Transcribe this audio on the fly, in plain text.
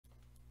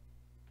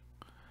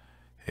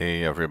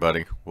Hey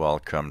everybody,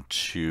 welcome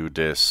to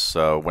this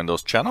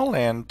Windows channel,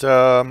 and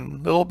a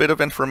little bit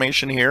of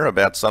information here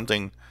about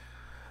something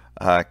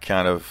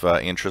kind of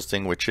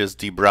interesting, which is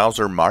the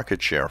browser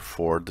market share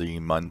for the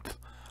month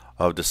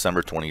of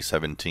December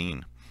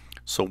 2017.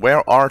 So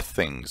where are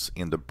things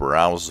in the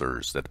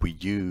browsers that we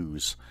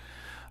use?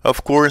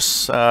 Of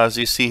course, as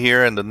you see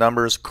here in the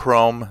numbers,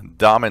 Chrome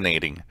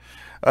dominating.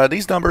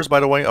 These numbers, by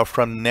the way, are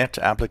from net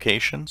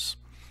applications.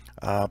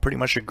 Pretty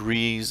much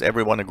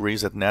everyone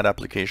agrees that net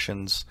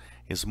applications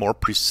is more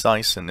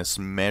precise in its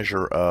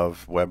measure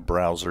of web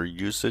browser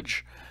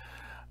usage.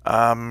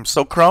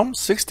 So Chrome,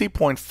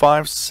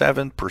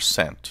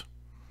 60.57%.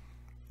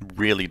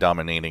 Really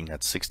dominating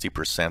at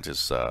 60%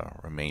 is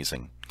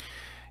amazing.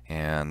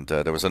 And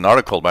there was an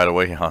article, by the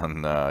way,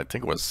 on, I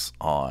think it was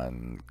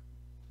on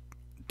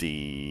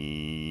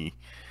the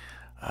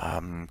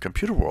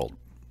Computer World.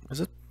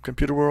 Is it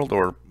Computer World,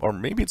 or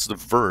maybe it's The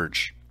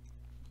Verge?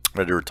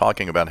 But they were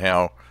talking about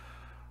how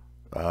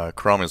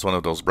Chrome is one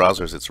of those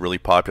browsers. It's really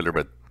popular,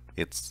 but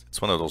it's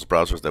one of those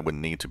browsers that would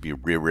need to be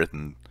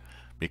rewritten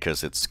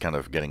because it's kind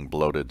of getting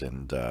bloated,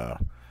 and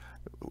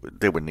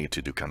they would need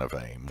to do kind of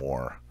a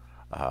more,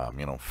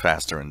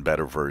 faster and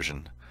better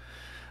version.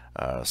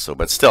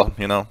 But still,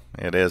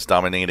 it is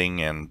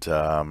dominating, and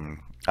I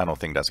don't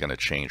think that's going to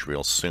change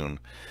real soon.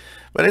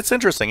 But it's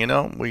interesting,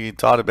 we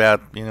thought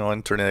about,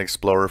 Internet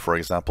Explorer, for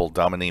example,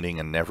 dominating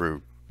and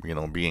never,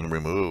 being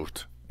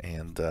removed.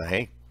 And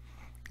hey,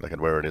 look at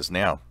where it is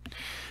now.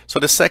 So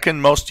the second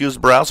most used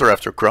browser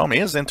after Chrome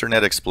is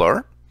Internet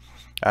Explorer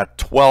at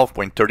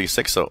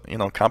 12.36. So,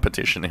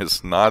 competition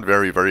is not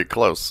very, very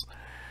close.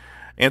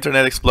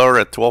 Internet Explorer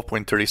at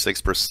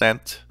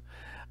 12.36%.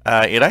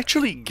 It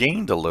actually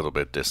gained a little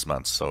bit this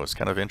month, so it's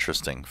kind of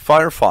interesting.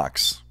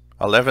 Firefox,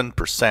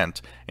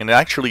 11%, and it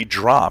actually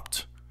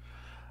dropped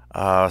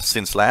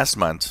since last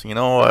month.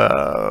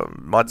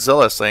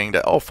 Mozilla saying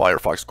that, oh,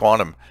 Firefox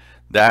Quantum,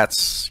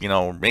 that's,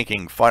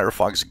 making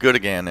Firefox good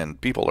again, and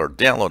people are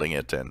downloading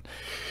it. And,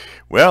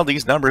 well,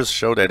 these numbers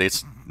show that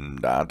it's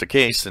not the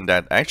case, and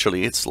that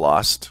actually it's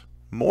lost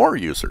more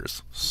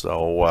users.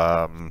 So,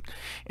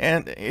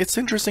 and it's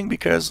interesting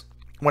because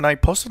when I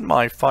posted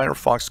my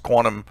Firefox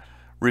Quantum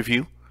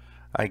review,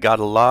 I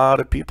got a lot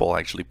of people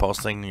actually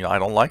posting, I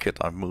don't like it,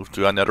 I've moved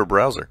to another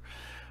browser.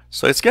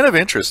 So it's kind of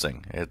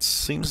interesting. It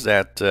seems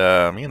that,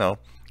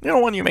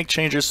 when you make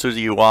changes to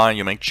the UI,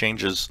 you make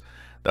changes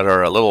that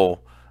are a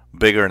little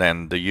bigger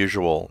than the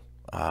usual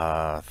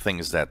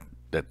things that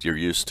you're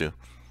used to.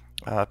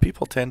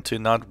 People tend to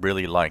not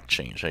really like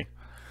change.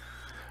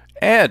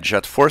 Edge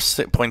at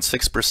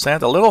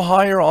 4.6%, a little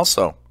higher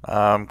also.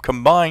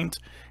 Combined,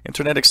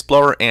 Internet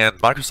Explorer and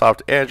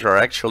Microsoft Edge are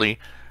actually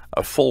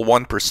a full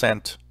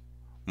 1%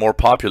 more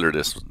popular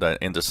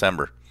in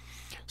December.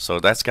 So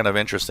that's kind of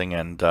interesting,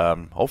 and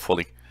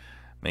hopefully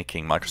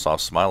making Microsoft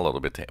smile a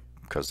little bit,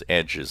 because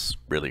Edge is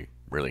really,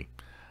 really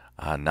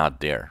not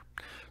there.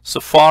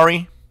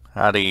 Safari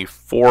at a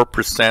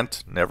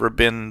 4%, never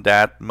been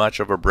that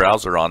much of a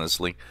browser,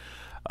 honestly.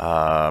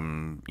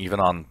 Even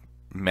on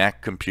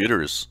Mac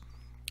computers,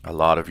 a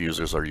lot of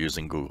users are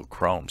using Google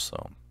Chrome.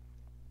 So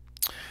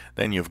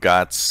then you've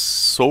got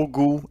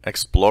Sogu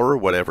Explorer,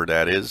 whatever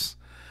that is.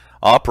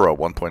 Opera,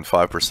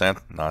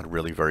 1.5%, not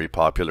really very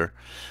popular.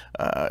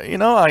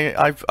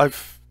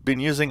 I've been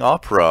using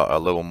Opera a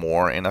little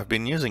more, and I've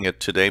been using it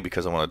today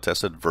because I want to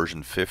test it,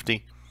 version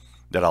 50,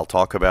 that I'll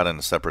talk about in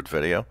a separate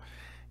video.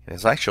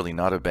 It's actually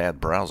not a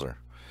bad browser,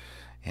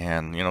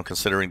 and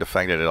considering the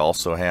fact that it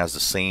also has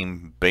the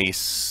same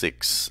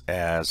basics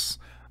as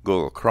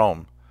Google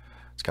Chrome,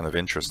 it's kind of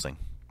interesting.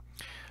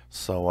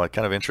 So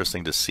kind of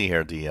interesting to see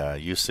here the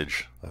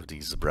usage of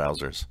these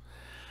browsers.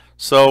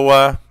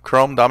 So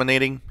Chrome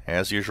dominating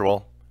as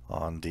usual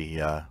on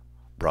the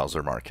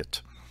browser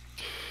market.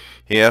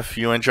 If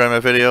you enjoy my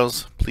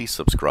videos, please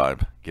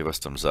subscribe, give us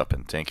thumbs up,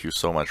 and thank you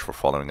so much for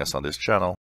following us on this channel.